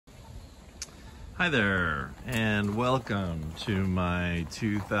Hi there, and welcome to my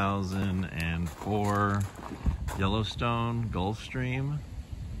 2004 Yellowstone Gulfstream.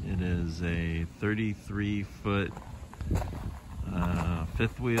 It is a 33-foot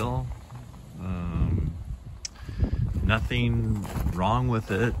fifth wheel. Nothing wrong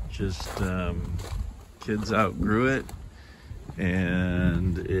with it, just kids outgrew it,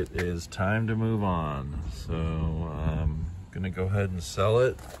 and it is time to move on. So I'm gonna go ahead and sell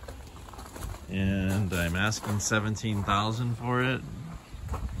it. And I'm asking $17,000 for it.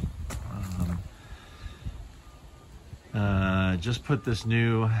 Just put this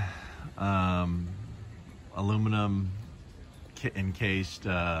new aluminum encased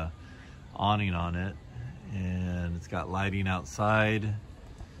awning on it, and it's got lighting outside.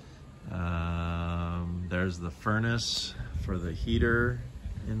 There's the furnace for the heater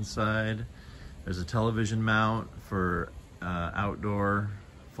inside. There's a television mount for outdoor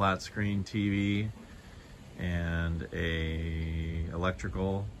flat screen TV and a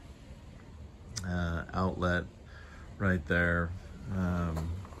electrical outlet right there.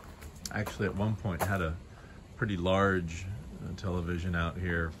 Actually at one point had a pretty large television out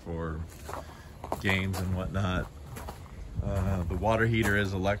here for games and whatnot. The water heater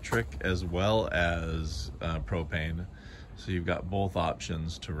is electric as well as propane, so you've got both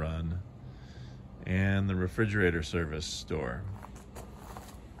options to run. And the refrigerator service door.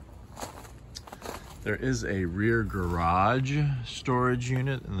 There is a rear garage storage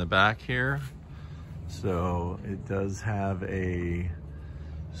unit in the back here. So it does have a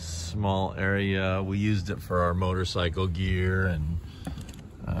small area. We used it for our motorcycle gear and,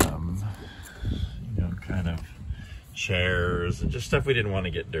 you know, kind of chairs and just stuff we didn't want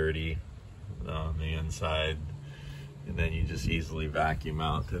to get dirty on the inside. And then you just easily vacuum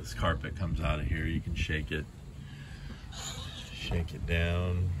out. This carpet comes out of here. You can shake it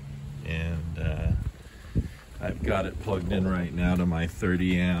down, and I've got it plugged in right now to my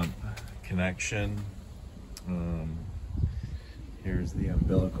 30 amp connection. Here's the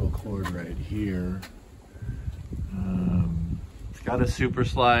umbilical cord right here. It's got a super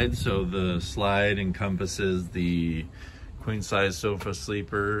slide, so the slide encompasses the queen size sofa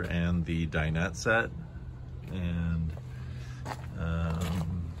sleeper and the dinette set. And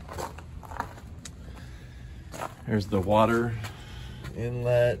there's the water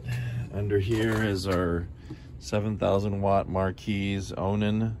inlet. Under here is our 7,000 watt Marquis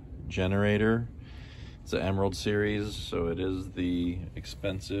Onan generator. It's an Emerald series, so it is the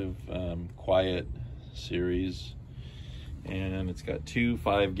expensive quiet series, and it's got two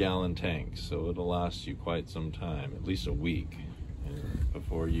 5-gallon tanks, so it'll last you quite some time, at least a week,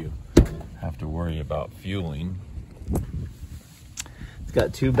 before you have to worry about fueling. It's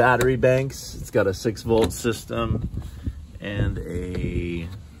got two battery banks. It's got a 6-volt system and a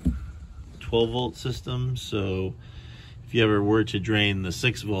 12-volt system, so if you ever were to drain the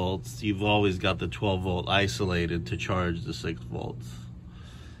 6 volts, you've always got the 12-volt isolated to charge the 6 volts.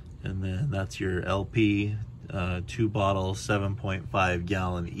 And then that's your LP, 2 bottles, 7.5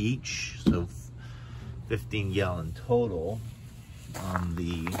 gallon each, so 15 gallon total on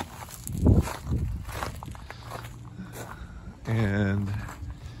the, and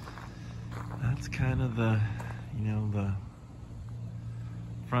that's kind of the, you know, the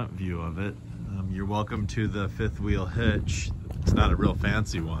front view of it. You're welcome to the fifth wheel hitch. It's not a real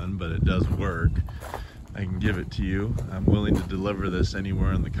fancy one, but it does work. I can give it to you. I'm willing to deliver this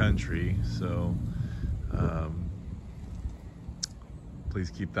anywhere in the country, so please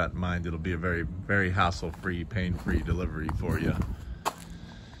keep that in mind. It'll be a very, very hassle-free, pain-free delivery for you.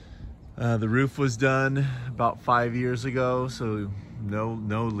 The roof was done about 5 years ago, so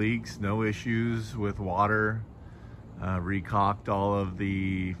no leaks, no issues with water. Recocked all of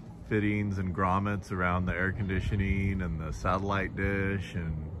the fittings and grommets around the air conditioning and the satellite dish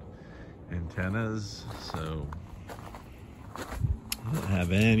and antennas, so I don't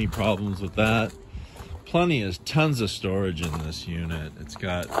have any problems with that. Tons of storage in this unit. It's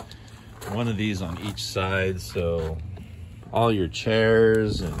got one of these on each side, so all your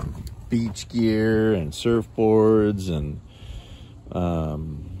chairs and beach gear and surfboards, and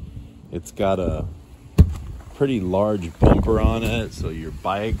it's got a pretty large bumper on it, so your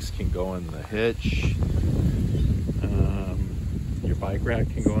bikes can go in the hitch. Your bike rack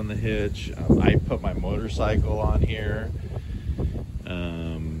can go in the hitch. I put my motorcycle on here.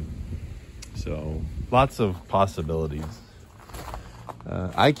 So lots of possibilities.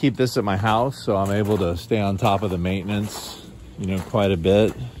 I keep this at my house, so I'm able to stay on top of the maintenance, you know, quite a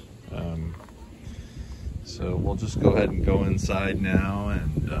bit. So we'll just go ahead and go inside now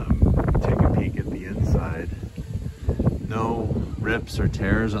and take a peek at the inside. No rips or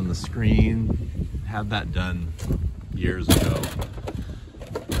tears on the screen. Had that done years ago.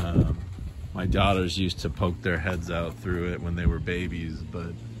 My daughters used to poke their heads out through it when they were babies,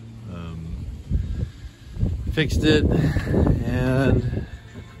 but fixed it. And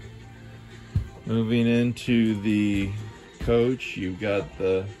moving into the coach, you've got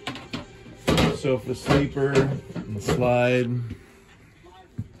the sofa sleeper and slide.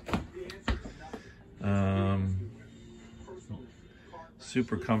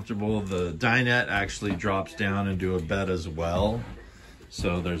 Super comfortable. The dinette actually drops down into a bed as well,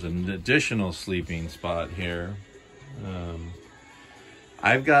 so there's an additional sleeping spot here.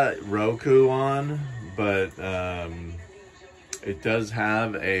 I've got Roku on, but it does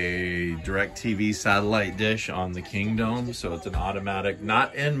have a DirecTV satellite dish on the Kingdom, so it's an automatic,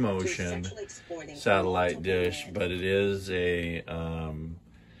 not in motion satellite dish, but it is a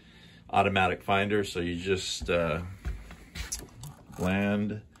automatic finder. So you just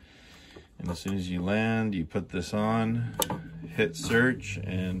land, and as soon as you land, you put this on, hit search,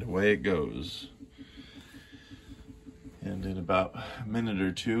 and away it goes. And in about a minute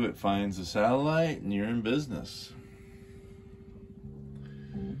or two, it finds the satellite and you're in business.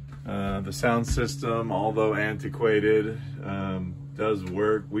 The sound system, although antiquated, does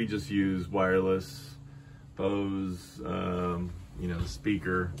work. We just use wireless Bose, you know,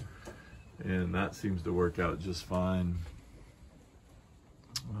 speaker, and that seems to work out just fine.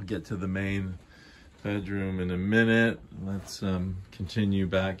 I'll get to the main bedroom in a minute. Let's continue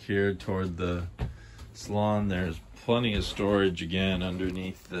back here toward the salon. There's plenty of storage again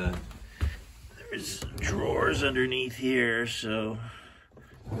underneath the, there's drawers underneath here, so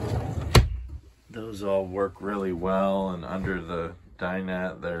those all work really well. And under the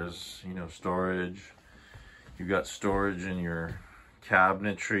dinette, there's, you know, storage. You've got storage in your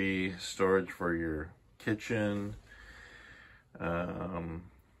cabinetry, storage for your kitchen,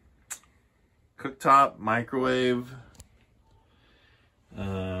 cooktop, microwave,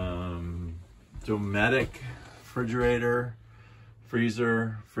 Dometic refrigerator,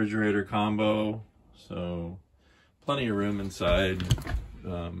 freezer, refrigerator combo. So plenty of room inside.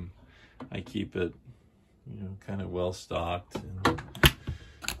 I keep it, you know, kind of well stocked, and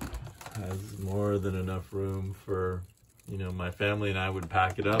has more than enough room for, you know, my family and I would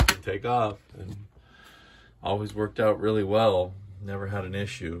pack it up and take off, and always worked out really well. Never had an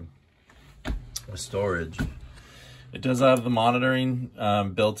issue with storage. It does have the monitoring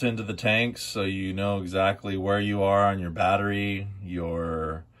built into the tanks, so you know exactly where you are on your battery,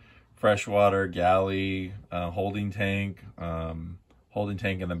 your freshwater, galley, holding tank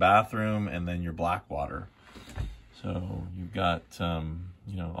in the bathroom, and then your black water. So you've got,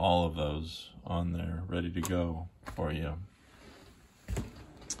 you know, all of those on there ready to go for you.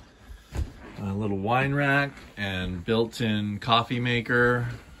 A little wine rack and built-in coffee maker.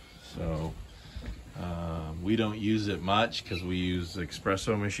 So we don't use it much because we use the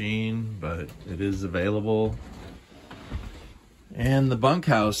espresso machine, but it is available. And the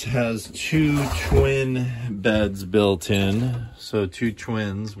bunkhouse has 2 twin beds built in. So 2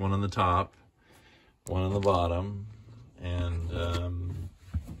 twins, one on the top, one on the bottom. And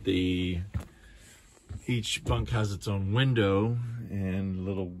each bunk has its own window and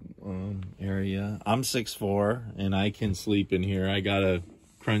little area. I'm 6'4", and I can sleep in here. I gotta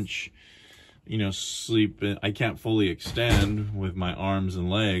crunch, you know, sleep. I can't fully extend with my arms and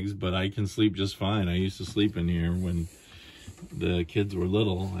legs, but I can sleep just fine. I used to sleep in here when the kids were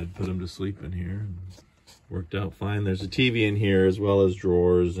little. I'd put them to sleep in here, and worked out fine. There's a TV in here, as well as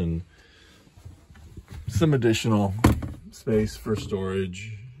drawers and some additional space for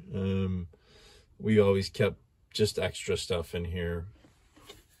storage. We always kept just extra stuff in here.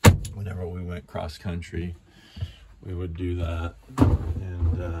 Whenever we went cross country, we would do that.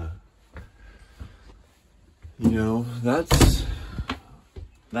 And you know, that's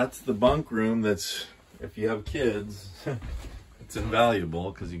the bunk room. That's, if you have kids, it's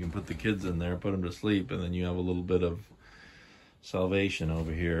invaluable, because you can put the kids in there, put them to sleep, and then you have a little bit of salvation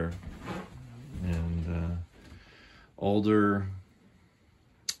over here. And older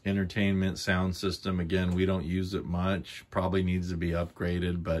entertainment sound system. Again, we don't use it much. Probably needs to be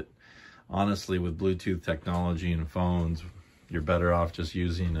upgraded, but honestly, with Bluetooth technology and phones, you're better off just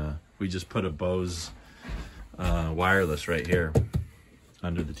using we just put a Bose wireless right here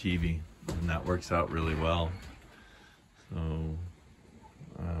under the TV, and that works out really well. So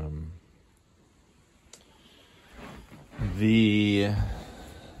the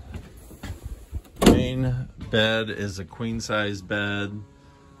main bed is a queen size bed.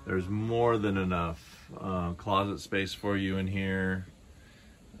 There's more than enough closet space for you in here.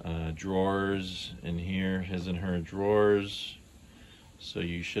 Drawers in here, his and her drawers. So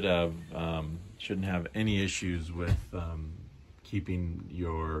you should have shouldn't have any issues with keeping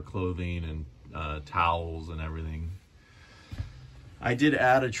your clothing and towels and everything. I did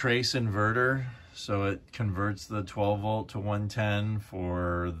add a trace inverter, so it converts the 12 volt to 110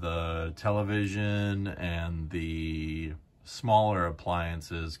 for the television and the smaller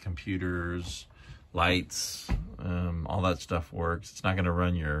appliances, computers, lights, all that stuff works. It's not going to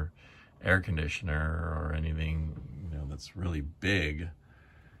run your air conditioner or anything, you know, that's really big,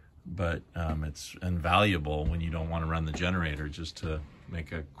 but it's invaluable when you don't want to run the generator just to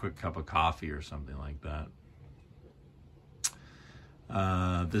make a quick cup of coffee or something like that.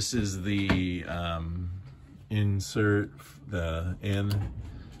 This is the insert, the in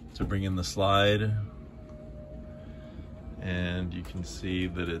to bring in the slide, and you can see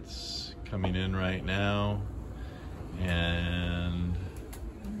that it's coming in right now, and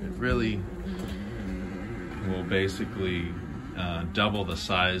it really will basically double the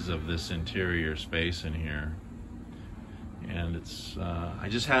size of this interior space in here. And it's I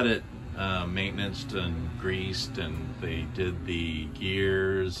just had it maintenanced and greased, and they did the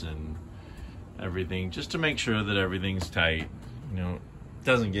gears and everything just to make sure that everything's tight. You know, it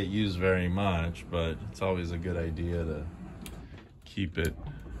doesn't get used very much, but it's always a good idea to keep it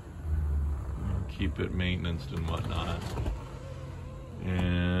maintenanced and whatnot.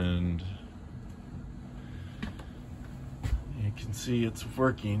 And you can see it's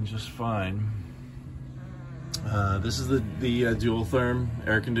working just fine. This is the dual therm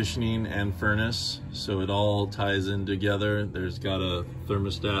air conditioning and furnace, so it all ties in together. There's got a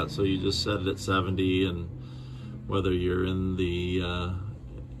thermostat, so you just set it at 70, and whether you're in the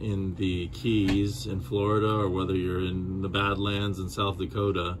Keys in Florida or whether you're in the Badlands in South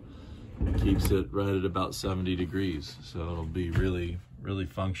Dakota, it keeps it right at about 70 degrees, so it'll be really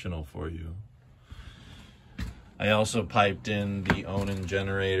functional for you. I also piped in the Onan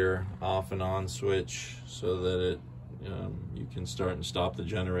generator off and on switch so that it you can start and stop the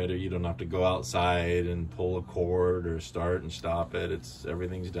generator. You don't have to go outside and pull a cord or start and stop it.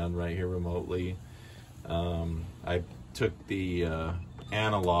 Everything's done right here remotely. I took the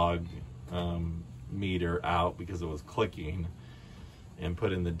analog meter out because it was clicking, and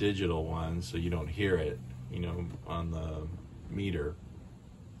put in the digital one so you don't hear it, you know, on the meter,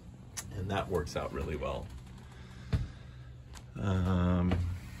 and that works out really well.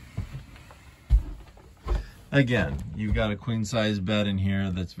 Again, you've got a queen size bed in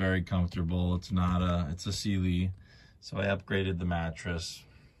here that's very comfortable. It's a Sealy, so I upgraded the mattress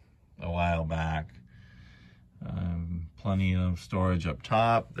a while back. Plenty of storage up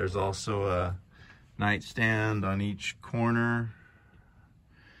top. There's also a nightstand on each corner,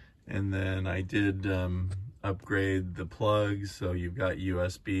 and then I did upgrade the plugs, so you've got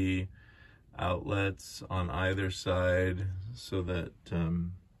USB outlets on either side so that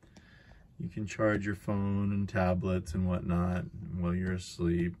you can charge your phone and tablets and whatnot while you're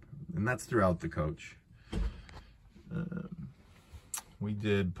asleep, and that's throughout the coach. We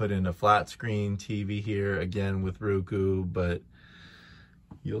did put in a flat screen TV here, again with Roku, but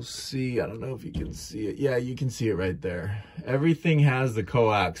you'll see, I don't know if you can see it. Yeah, you can see it right there. Everything has the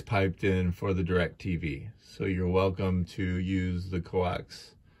coax piped in for the DirecTV, so you're welcome to use the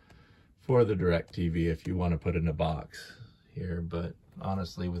coax for the DirecTV if you want to put it in a box here. But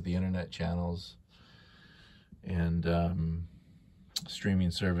honestly, with the internet channels and streaming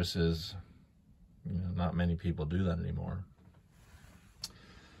services, you know, not many people do that anymore.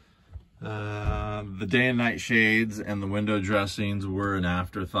 The day and night shades and the window dressings were an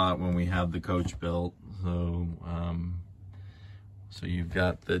afterthought when we had the coach built. So you've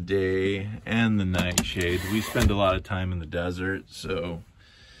got the day and the night shades. We spend a lot of time in the desert, so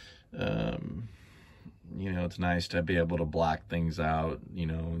you know, it's nice to be able to black things out, you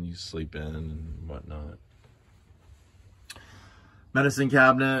know, when you sleep in and whatnot. Medicine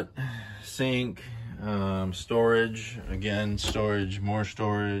cabinet, sink, storage, again, storage, more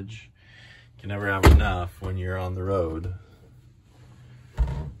storage. You can never have enough when you're on the road.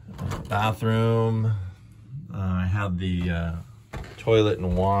 Bathroom, I had the toilet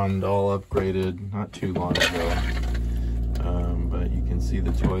and wand all upgraded not too long ago, but you can see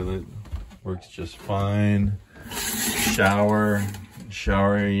the toilet works just fine.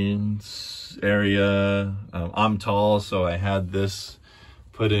 Showering area. I'm tall, so I had this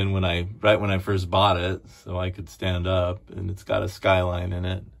put in right when I first bought it, so I could stand up, and it's got a skyline in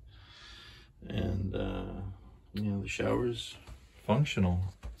it. And you know, the shower's functional.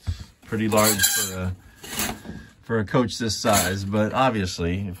 It's pretty large for a coach this size, but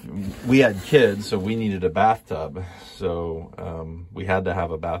obviously we had kids, so we needed a bathtub. So we had to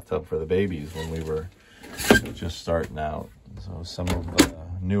have a bathtub for the babies when we were just starting out. So some of the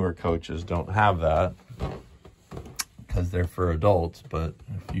newer coaches don't have that because they're for adults, but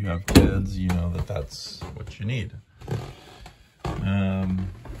if you have kids, you know that that's what you need.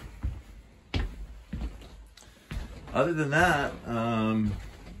 Other than that,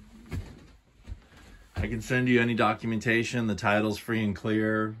 I can send you any documentation. The title's free and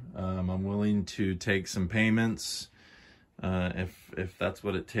clear. I'm willing to take some payments if that's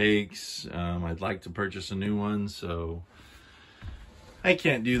what it takes. I'd like to purchase a new one, so I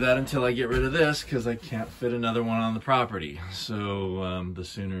can't do that until I get rid of this because I can't fit another one on the property. So the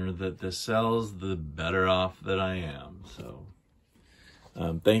sooner that this sells, the better off that I am. So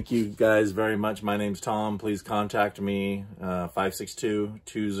thank you guys very much. My name's Tom. Please contact me,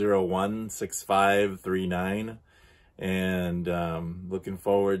 562-201-6539. And looking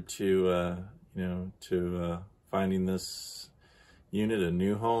forward to, finding this unit a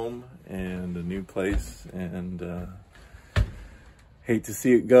new home and a new place. And hate to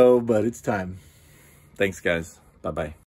see it go, but it's time. Thanks, guys. Bye-bye.